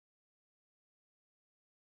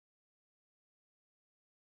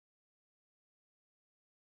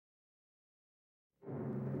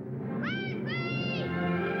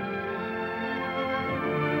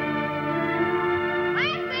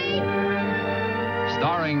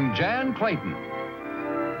starring Jan Clayton,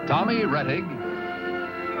 Tommy Rettig,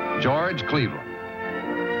 George Cleveland,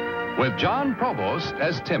 with John Provost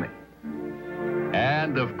as Timmy,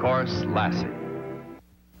 and, of course, Lassie.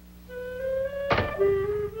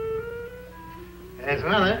 There's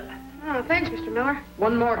another. Oh, thanks, Mr. Miller.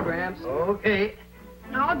 One more, Gramps. Okay.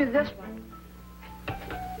 No, I'll do this one.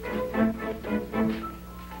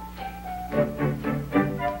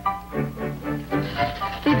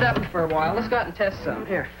 Leave that one for a while. Let's go out and test some.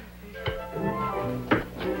 Here.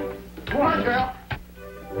 Come on, girl.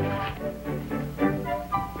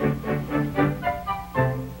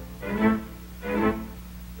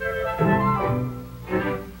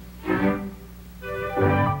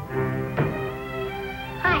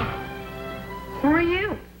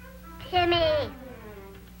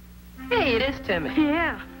 Timmy.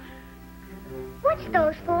 Yeah. What's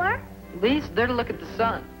those for? These, they're to look at the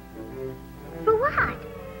sun. For what?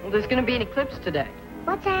 Well, there's going to be an eclipse today.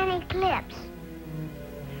 What's an eclipse?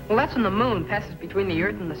 Well, that's when the moon passes between the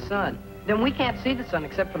Earth and the sun. Then we can't see the sun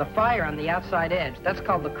except for the fire on the outside edge. That's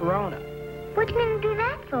called the corona. What's going to do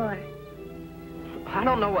that for? I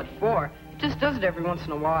don't know what for. It just does it every once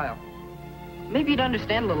in a while. Maybe you'd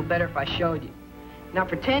understand a little better if I showed you. Now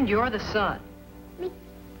pretend you're the sun.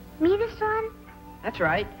 Me the sun? That's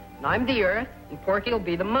right. And I'm the Earth, and Porky will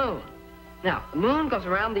be the moon. Now, the moon goes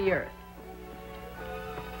around the Earth.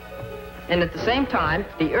 And at the same time,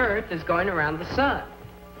 the Earth is going around the sun.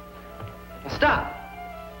 Now, stop.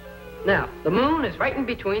 Now, the moon is right in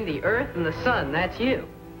between the Earth and the sun. That's you.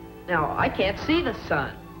 Now, I can't see the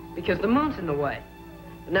sun because the moon's in the way.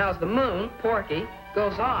 But now, as the moon, Porky,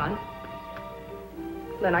 goes on,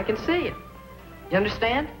 then I can see you. You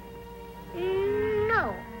understand?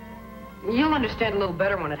 No. You'll understand a little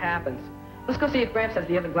better when it happens. Let's go see if Gramps has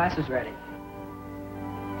the other glasses ready.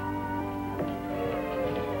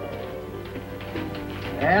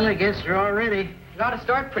 Well, I guess they're all ready. We ought to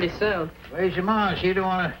start pretty soon. Where's your mom? She don't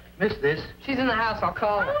want to miss this. She's in the house. I'll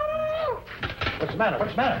call her. What's the matter?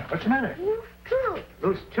 What's the matter? What's the matter? Loose tooth.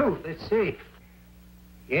 Loose tooth. Let's see.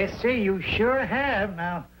 Yes, sir, you sure have.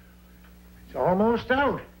 Now, it's almost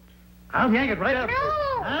out. I'll yank it right out.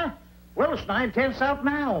 No. Huh? Well, it's 9/10 out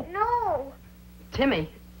now. No. Timmy,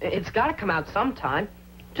 it's got to come out sometime.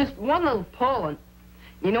 Just one little pull, and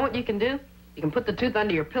you know what you can do? You can put the tooth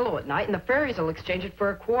under your pillow at night, and the fairies will exchange it for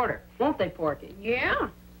a quarter. Won't they, Porky? Yeah.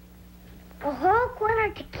 A whole quarter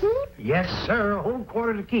to keep? Yes, sir, a whole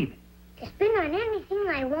quarter to keep. To spend on anything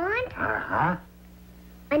I want? Uh-huh.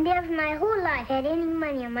 I never my whole life had any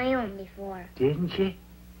money of my own before. Didn't you?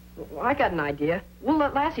 Well, I got an idea. We'll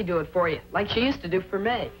let Lassie do it for you, like she used to do for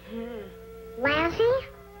me. Lassie?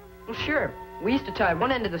 Well, sure. We used to tie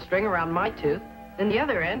one end of the string around my tooth, then the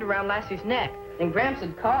other end around Lassie's neck. Then Gramps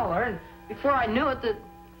would call her, and before I knew it,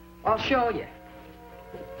 I'll show you.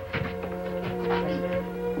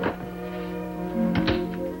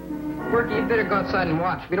 Porky, you better go outside and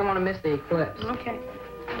watch. We don't want to miss the eclipse. Okay.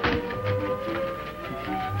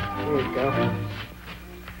 There you go.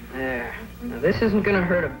 There. Now, this isn't going to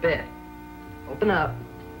hurt a bit. Open up.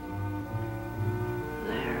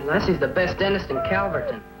 There. Lassie's the best dentist in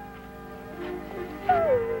Calverton.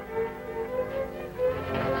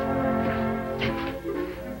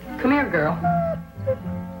 Come here, girl.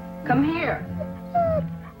 Come here.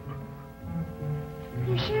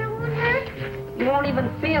 You sure it won't hurt? You won't even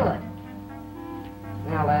feel it.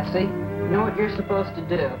 Now, Lassie, you know what you're supposed to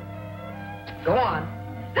do. Go on.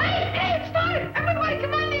 Hey, it started! Everybody,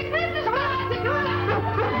 come on, the eclipse is starting!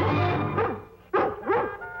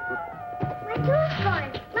 My tooth's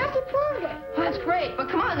gone. Lassie pulled it. Well, that's great, but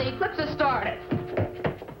come on, the eclipse has started.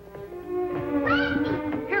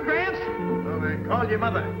 Lassie! Here, Gramps. Well, call your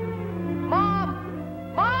mother.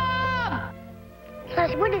 Mom! Mom!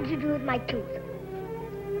 Lassie, what did you do with my tooth?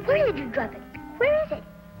 Where did you drop it? Where is it?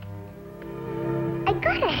 I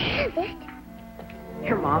gotta have it.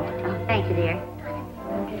 Here, Mom. Oh, thank you, dear.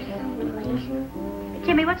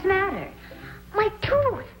 Jimmy, what's the matter? My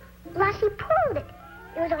tooth. Lassie pulled it.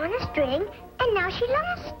 It was on a string, and now she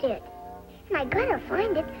lost it. And I gotta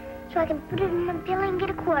find it so I can put it in the bill and get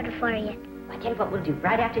a quarter for you. Well, I tell you what we'll do.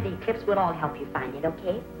 Right after the eclipse, we'll all help you find it,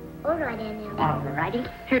 okay? All right, Aunt Ellie. All righty.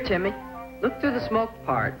 Here, Timmy. Look through the smoke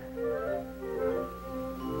part.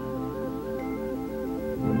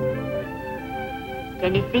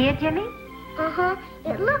 Can you see it, Jimmy? Uh-huh.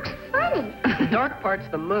 It looks funny. The dark part's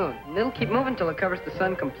the moon, and it'll keep moving till it covers the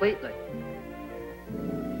sun completely.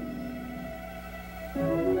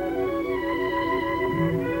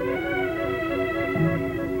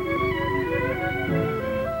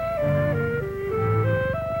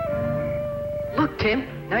 Look, Tim.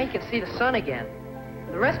 Now you can see the sun again.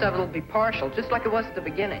 The rest of it will be partial, just like it was at the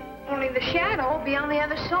beginning. Only the shadow will be on the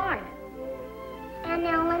other side. And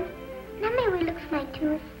Ellen, now may we look for my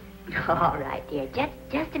tooth? All right, dear.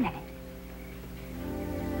 Just a minute.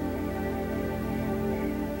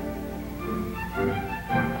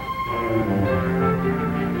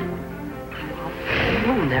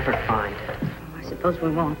 We'll never find it. Oh, I suppose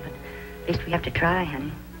we won't, but at least we have to try,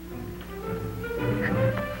 honey.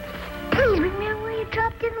 Please remember where you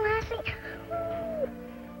dropped in, Lassie.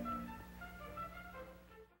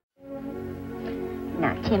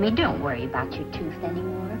 Now, Timmy, don't worry about your tooth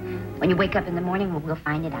anymore. When you wake up in the morning, we'll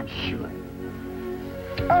find it, I'm sure.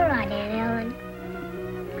 All right, Aunt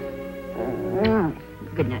Ellen.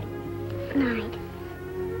 Good night. Good night.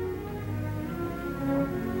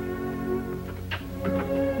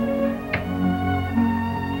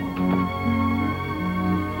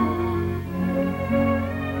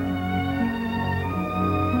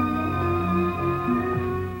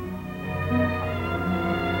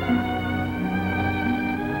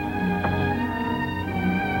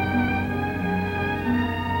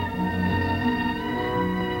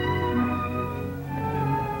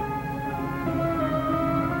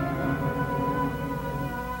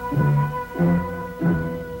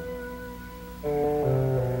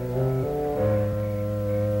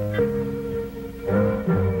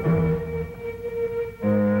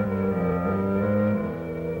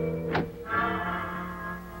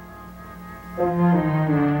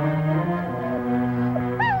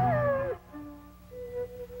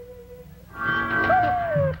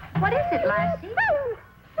 What is it, Lassie?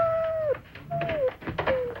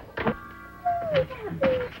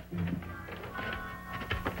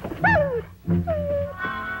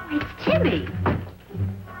 It's Timmy.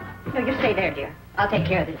 No, you stay there, dear. I'll take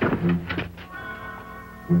care of this.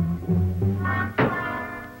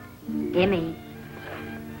 Timmy.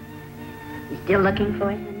 You still looking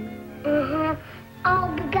for it, honey? Mm-hmm.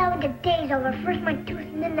 Oh, the guy with the days over. First my tooth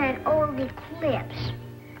and then that old eclipse.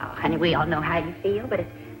 Oh, honey, we all know how you feel, but it's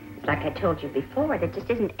like I told you before, there just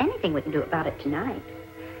isn't anything we can do about it tonight.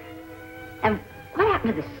 And what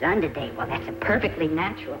happened to the sun today? Well, that's a perfectly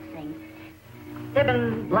natural thing. There have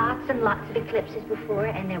been lots and lots of eclipses before,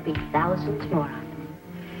 and there'll be thousands more of them.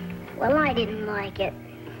 Well, I didn't like it.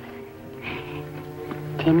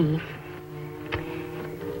 Timmy,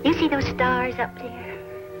 you see those stars up there?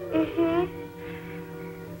 Mm-hmm.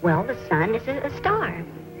 Well, the sun is a star,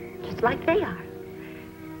 just like they are.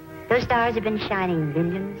 Those stars have been shining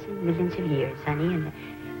millions and millions of years, honey, and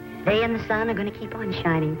they and the sun are going to keep on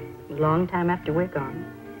shining a long time after we're gone.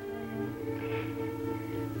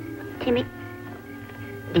 Timmy,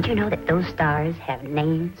 did you know that those stars have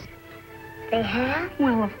names? They have?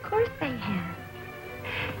 Well, of course they have.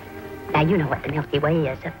 Now, you know what the Milky Way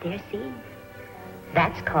is up there, see?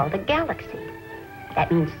 That's called a galaxy. That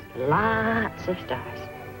means lots of stars.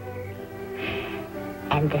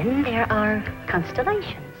 And then there are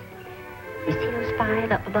constellations. You see those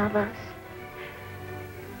 5 up above us?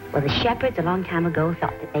 Well, the shepherds a long time ago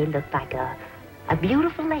thought that they looked like a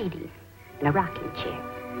beautiful lady in a rocking chair.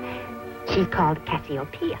 She's called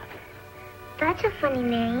Cassiopeia. That's a funny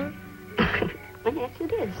name. Well, yes,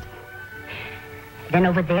 it is. Then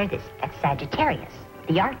over there, that's Sagittarius,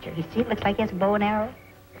 the archer. You see, it looks like he has a bow and arrow.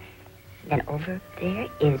 Then over there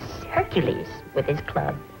is Hercules with his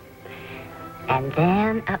club. And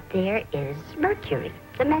then up there is Mercury,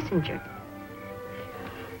 the messenger.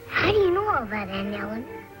 How do you know all that, Aunt Ellen?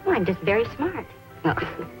 Well, I'm just very smart. Well,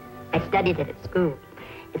 I studied it at school.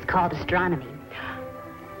 It's called astronomy.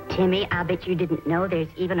 Timmy, I bet you didn't know there's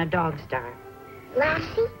even a dog star.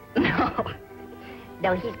 Lassie? No.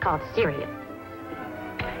 No, he's called Sirius.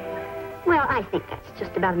 Well, I think that's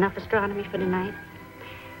just about enough astronomy for tonight.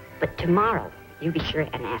 But tomorrow, you be sure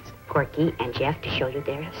and ask Corky and Jeff to show you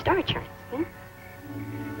their star charts. Hmm?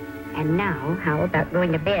 And now, how about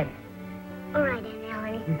going to bed? All right, Aunt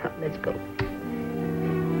Ellen. No, let's go.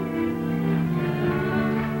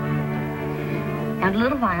 Now, in a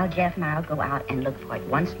little while, Jeff and I will go out and look for it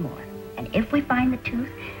once more. And if we find the tooth,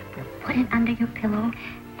 we'll put it under your pillow.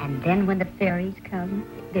 And then when the fairies come,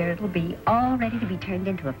 there it'll be all ready to be turned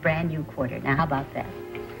into a brand new quarter. Now, how about that?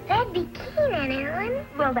 That'd be keen, Aunt Ellen.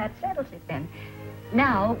 Well, that settles it then.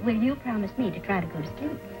 Now, will you promise me to try to go to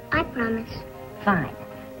sleep? I promise. Fine.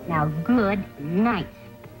 Now, good night.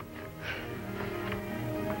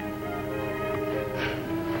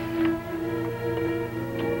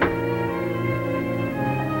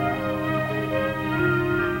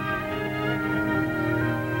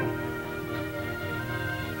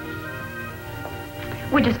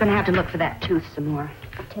 We're just going to have to look for that tooth some more.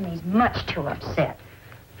 Timmy's much too upset.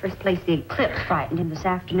 First place, the eclipse frightened him this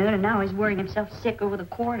afternoon, and now he's worrying himself sick over the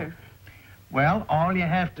quarter. Well, all you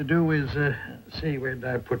have to do is, see, where did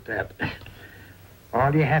I put that?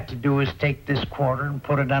 All you have to do is take this quarter and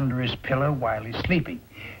put it under his pillow while he's sleeping.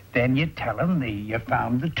 Then you tell him you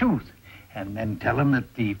found the tooth. And then tell him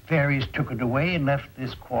that the fairies took it away and left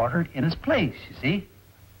this quarter in its place, you see?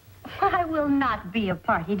 I will not be a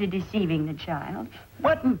party to deceiving the child.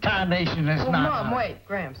 What in tarnation is Well, not... Mom, wait,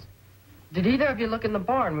 Gramps. Did either of you look in the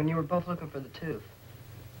barn when you were both looking for the tooth?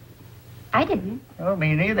 I didn't. Oh,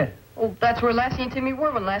 me neither. Well, that's where Lassie and Timmy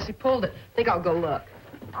were when Lassie pulled it. Think I'll go look.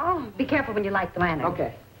 Oh, be careful when you light the lantern.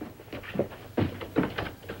 Okay.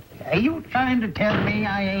 Are you trying to tell me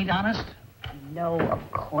I ain't honest? No, of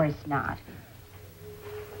course not.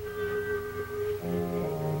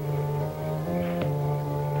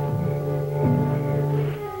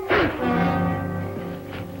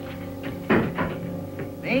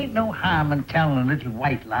 There ain't no harm in telling a little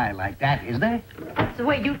white lie like that, is there? That's the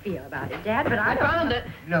way you feel about it, Dad, but I found it.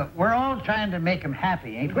 Look, we're all trying to make him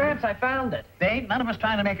happy, ain't we? Gramps, I found it. There ain't none of us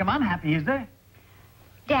trying to make him unhappy, is there?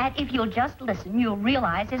 Dad, if you'll just listen, you'll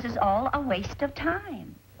realize this is all a waste of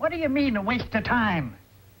time. What do you mean, a waste of time?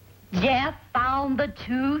 Jeff found the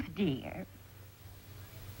tooth, dear.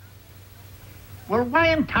 Well, why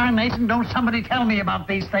in tarnation don't somebody tell me about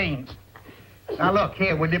these things? Now, look,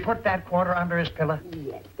 here, will you put that quarter under his pillow?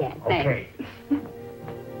 Yes, Dad, Okay.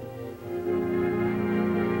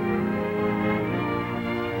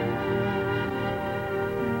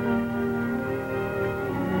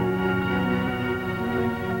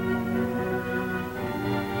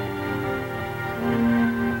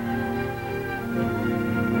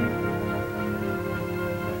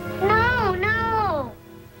 No, no.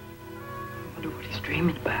 I wonder what he's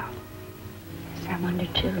dreaming about. Yes, I wonder,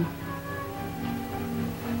 too.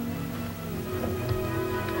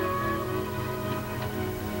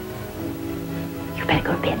 You better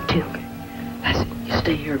go to bed, too. Okay. Lassie, you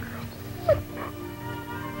stay here, girl.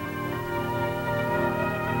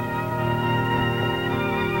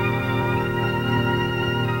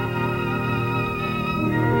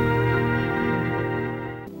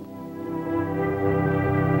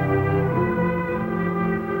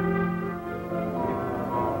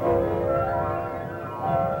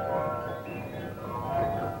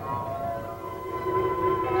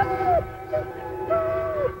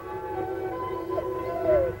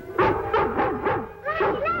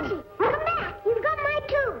 Lassie, come back. You've got my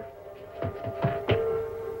tooth.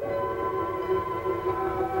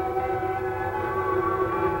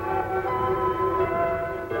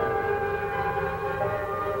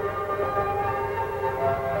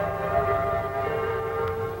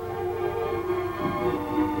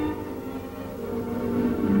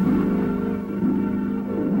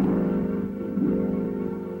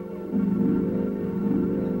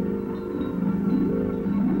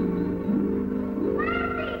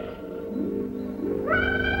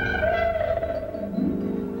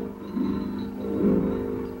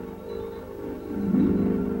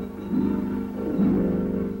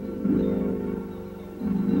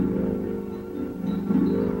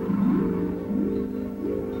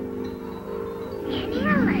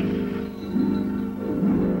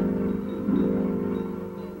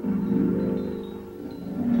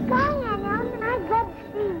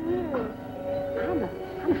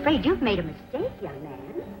 I'm afraid you've made a mistake, young man.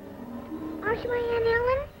 Aren't you Aunt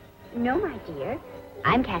Ellen? No, my dear.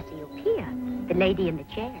 I'm Cassiopeia, the lady in the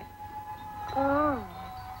chair. Oh,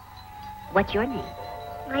 What's your name?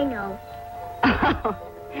 I know.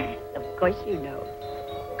 Of course you know.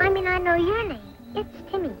 I mean, I know your name.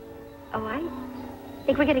 It's Timmy. Oh, I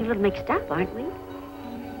think we're getting a little mixed up, aren't we?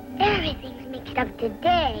 Everything's mixed up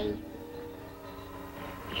today.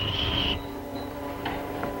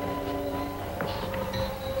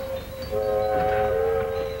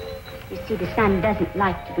 You see, the sun doesn't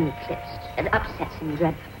like to be eclipsed. It upsets him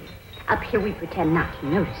dreadfully. Up here, we pretend not to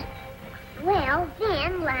notice it. Well,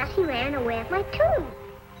 then Lassie ran away with my tooth.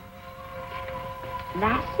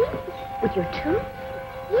 Lassie? With your tooth?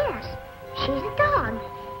 Yes, she's a dog.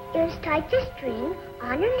 It was tied to string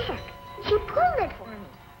on her neck. She pulled it for me.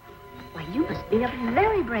 Why, you must be a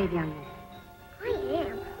very brave young man. I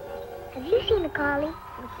am. Have you seen a collie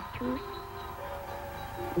with a tooth?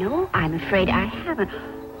 No, I'm afraid I haven't.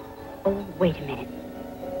 Oh, wait a minute.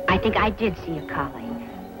 I think I did see a collie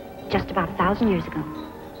just about 1,000 years ago.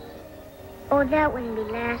 Oh, that wouldn't be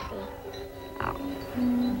Lassie. Oh,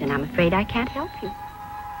 then I'm afraid I can't help you.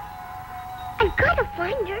 I've got to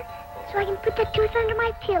find her so I can put the tooth under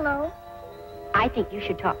my pillow. I think you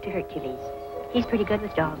should talk to Hercules. He's pretty good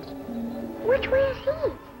with dogs. Which way is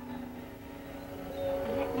he?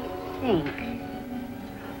 Let me think.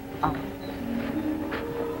 Oh.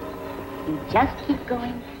 You just keep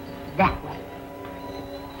going that way.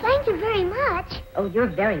 Thank you very much. Oh, you're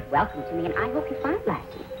very welcome to me, and I hope you find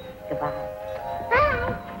Lassie. Goodbye.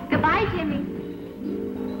 Bye. Goodbye, Jimmy.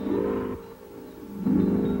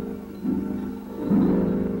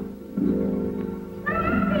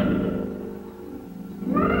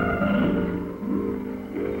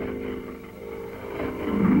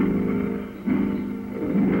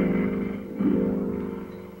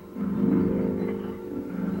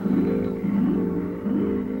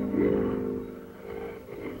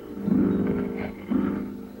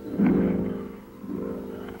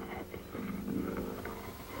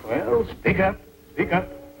 Well, speak up. Speak up.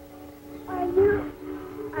 Are you...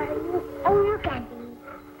 Oh, you can't be.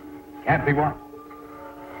 Can't be what?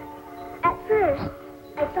 At first,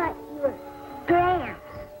 I thought you were Gramps.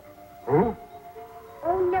 Who?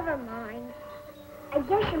 Oh, never mind. I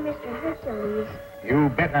guess you're Mr. Hercules. You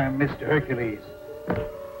bet I'm Mr. Hercules.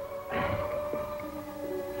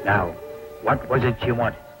 Now, what was it you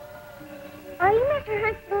wanted? Are you Mr.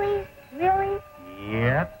 Hercules? Really?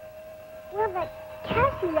 Yep. Well, that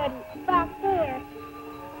Cassie lady back there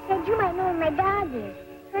said you might know where my dog is.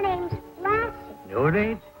 Her name's Lassie. No, it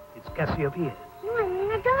ain't. It's Cassie up here. No, I mean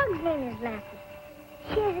the dog's name is Lassie.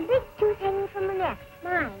 She has a big tooth hanging from her neck.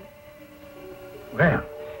 Mine. Well,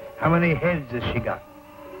 how many heads has she got?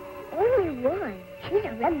 Only one. She's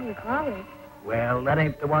a regular collie. Well, that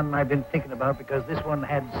ain't the one I've been thinking about because this one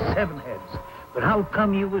had 7 heads. But how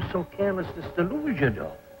come you was so careless as to lose your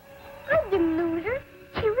dog? I didn't lose her.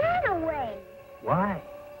 She ran away. Why?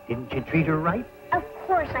 Didn't you treat her right? Of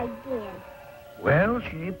course I did. Well,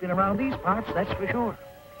 she ain't been around these parts, that's for sure.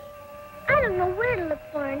 I don't know where to look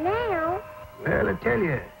for her now. Well, I tell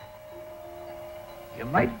you, you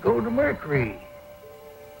might go to Mercury.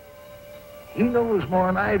 He knows more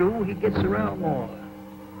than I do. He gets around more.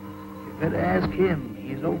 You better ask him.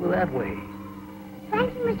 He's over that way.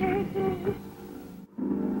 Thank you, Mr. Hercules.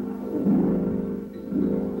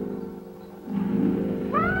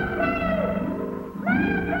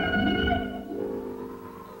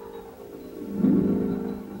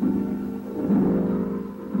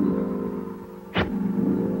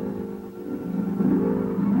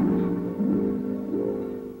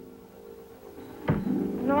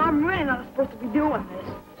 I'm really not supposed to be doing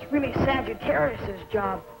this. It's really Sagittarius'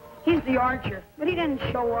 job. He's the archer, but he didn't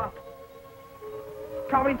show up.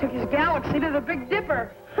 Probably took his galaxy to the Big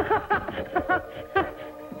Dipper.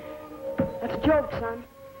 That's a joke, son.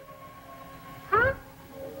 Huh?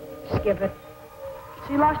 Skip it.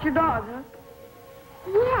 So you lost your dog, huh?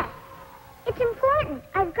 Yes. It's important.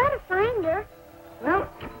 I've got to find her. Well,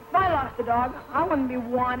 if I lost a dog, I wouldn't be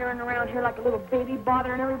wandering around here like a little baby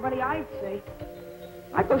bothering everybody I'd see.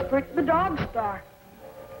 I'd go straight to the dog star.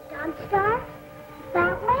 Dog star?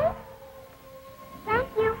 That way? Thank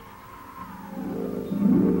you.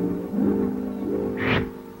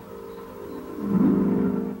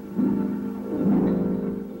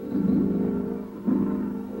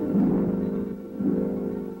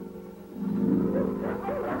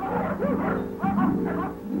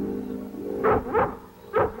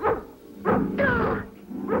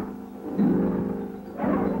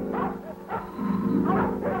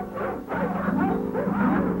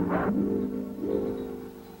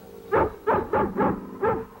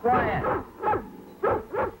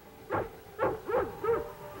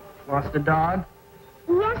 Lost a dog?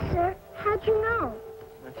 Yes, sir. How'd you know?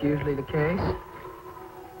 That's usually the case.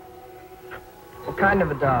 What kind of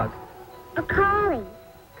a dog? A collie.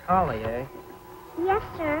 Collie, eh? Yes,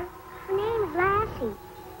 sir. Her name's Lassie.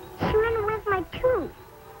 She ran away with my tooth.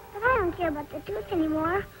 But I don't care about the tooth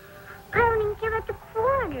anymore. I don't even care about the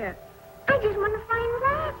quarter. I just want to find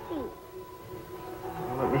Lassie.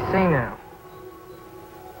 Well, let me see now.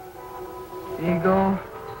 Eagle,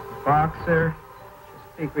 boxer,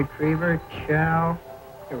 Chesapeake retriever, chow.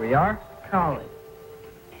 Here we are, collie.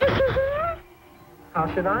 Is she here?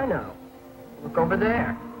 How should I know? Look over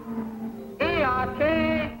there.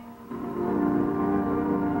 E.R.K.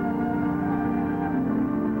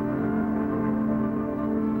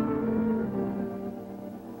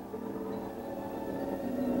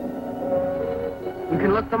 You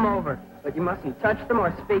can look them over, but you mustn't touch them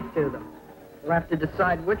or speak to them. You'll have to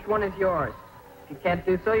decide which one is yours. If you can't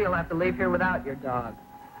do so, you'll have to leave here without your dog.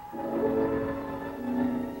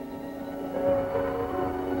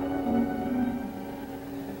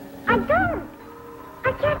 I don't.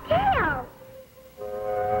 I can't tell.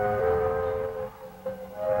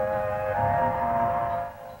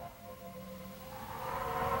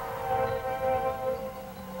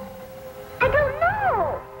 I don't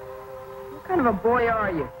know. What kind of a boy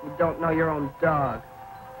are you? You don't know your own dog.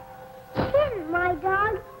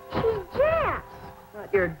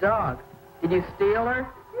 like your dog. Did you steal her?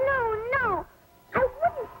 No. I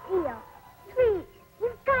wouldn't steal. Please,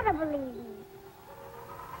 you've got to believe me.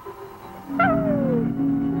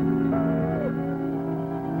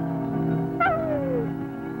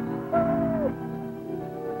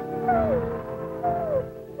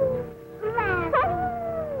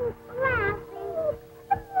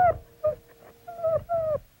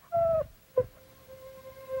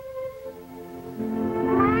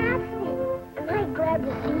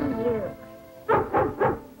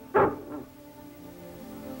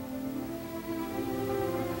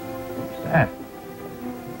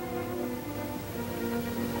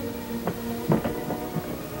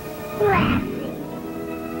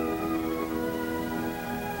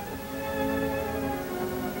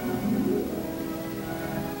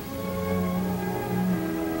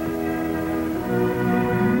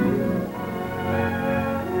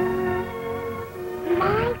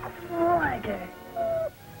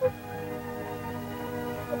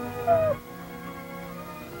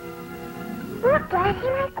 Look, Lassie,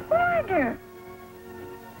 my quarter.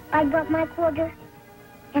 I got my quarter,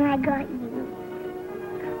 and I got you.